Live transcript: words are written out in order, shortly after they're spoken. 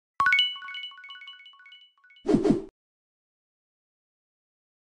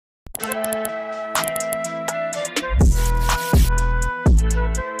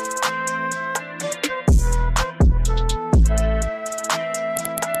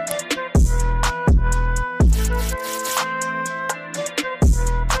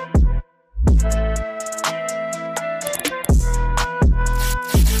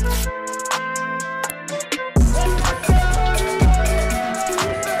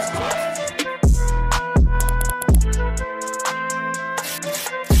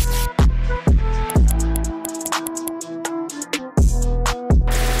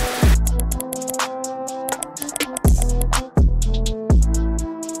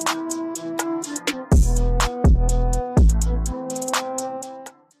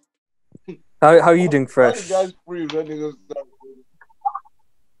How are you doing, Why the Fresh? guys free when niggas start?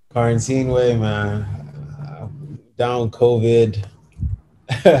 Quarantine way, man. Down COVID.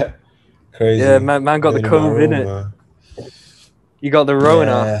 Yeah, Crazy. man got the Living in my COVID in room, it. man. You got the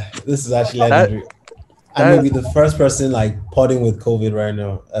Rona. Yeah, this is actually That legendary. I may that be the first person like potting with COVID right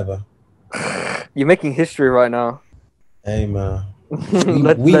now, ever. you're making history right now. Hey, man. We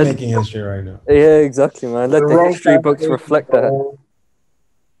let we let making history right now. Yeah, exactly, man. The Let the wrong history time books to reflect that.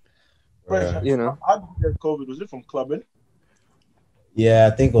 Fresh, Bruh. You know. how did you get COVID? Was it from clubbing? Yeah,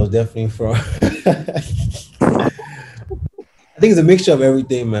 I think it was definitely from. I think it's a mixture of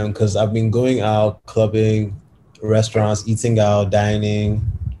everything, man. Because I've been going out, clubbing, restaurants, eating out, dining,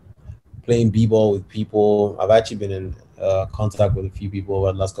 playing b-ball with people. I've actually been in contact with a few people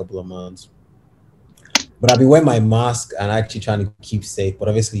over the last couple of months. But I've been wearing my mask and actually trying to keep safe. But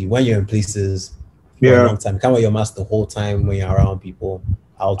obviously, when you're in places for a Yeah, long time, you can't wear your mask the whole time when you're around people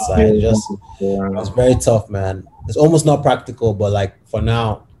yeah, outside. It's yeah. very tough, man. It's almost not practical, but like for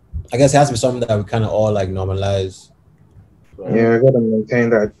now, I guess it has to be something that we kind of all like normalize. Yeah, I gotta maintain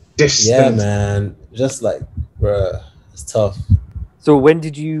that Yeah, distance. man. Just like, bruh, it's tough. So when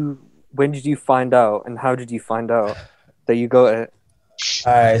did you find out, and how did you find out that you got it?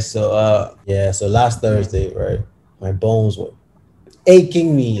 All right, so yeah, so last Thursday, right, my bones were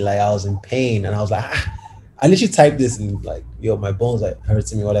aching me, like I was in pain, and I was like, I literally typed this and like, yo, my bones like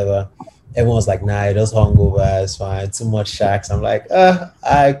hurting me, whatever. Everyone was like, nah, it does hungover, it's fine, too much shacks. I'm like, all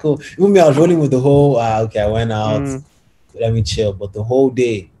right, cool. Even me, I was rolling with the whole, okay, I went out, Mm, let me chill, but the whole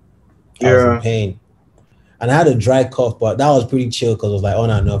day I was in Yeah, pain, and I had a dry cough, but that was pretty chill because it was like on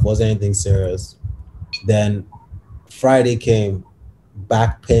and off, wasn't anything serious. Then Friday came,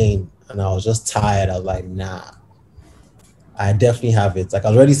 back pain, and I was just tired. I was like, nah, I definitely have it. Like I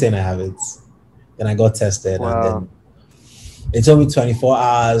was already saying I have it. Then I got tested, and wow. then it told me 24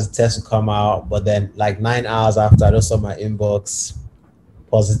 hours test to come out, but then like 9 hours after, I just saw my inbox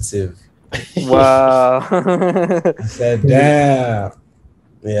positive. Wow. I said, damn,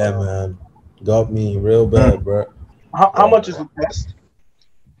 yeah, man, got me real bad, bro. How Yeah, much is the test?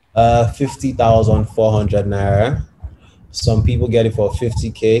 50,400 naira. Some people get it for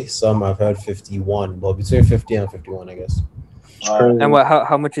 50K. Some I've heard 51, but between 50 and 51, I guess. it's crazy. And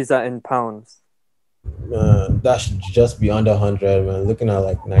how much is that in pounds? That should just be under 100, man. Looking at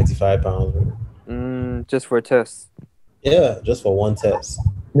like 95 pounds, man. Just for a test. Yeah, just for one test.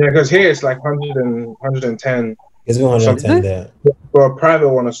 Yeah, because here it's like 110 It's been Is 110 it? there. for a private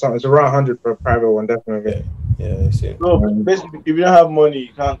one or something. It's around 100 for a private one, definitely. Yeah, I see. So basically, if you don't have money,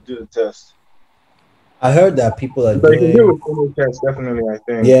 you can't do the test. I heard that people are But you can do it doing. with any test, definitely, I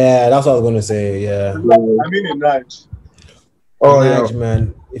think. Yeah, that's what I was gonna say. Yeah, I mean, in Nigeria. Oh, yeah. Nige,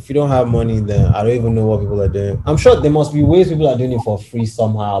 man. If you don't have money, then I don't even know what people are doing. I'm sure there must be ways people are doing it for free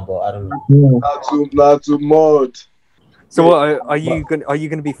somehow, but I don't know. Not too much. So what are you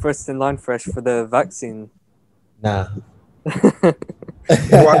gonna be first in line, Fresh, for the vaccine? Nah.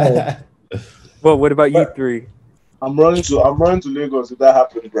 Wow. Well, what about you three? I'm running to Lagos if that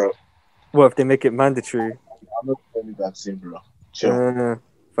happens, bro. What if they make it mandatory? I'm not getting vaccine, bro. Chill. I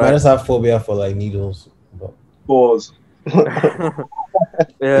Facts. just have phobia for like needles. But Pause.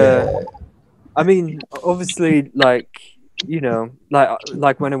 Yeah. I mean, obviously, like, you know,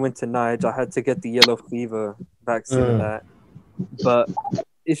 like when I went to Niger, I had to get the yellow fever vaccine and that. But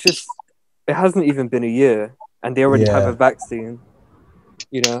it's just, it hasn't even been a year, and they already have a Yeah. vaccine.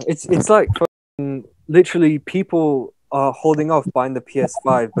 You know, it's like fucking, literally people are holding off buying the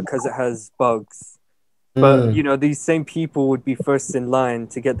PS5 because it has bugs. But you know, these same people would be first in line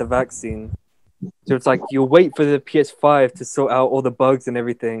to get the vaccine. So it's like you'll wait for the PS5 to sort out all the bugs and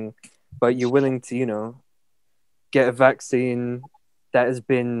everything, but you're willing to, you know, get a vaccine that has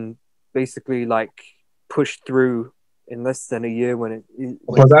been basically like pushed through in less than a year when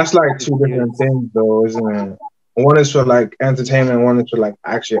But that's like two different things, though, isn't it? One is for like entertainment, one is for like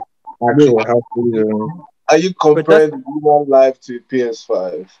actual health reasons. Are you comparing human life to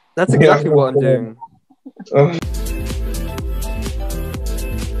PS5? That's exactly what I'm doing.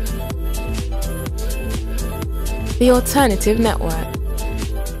 The Alternative Network.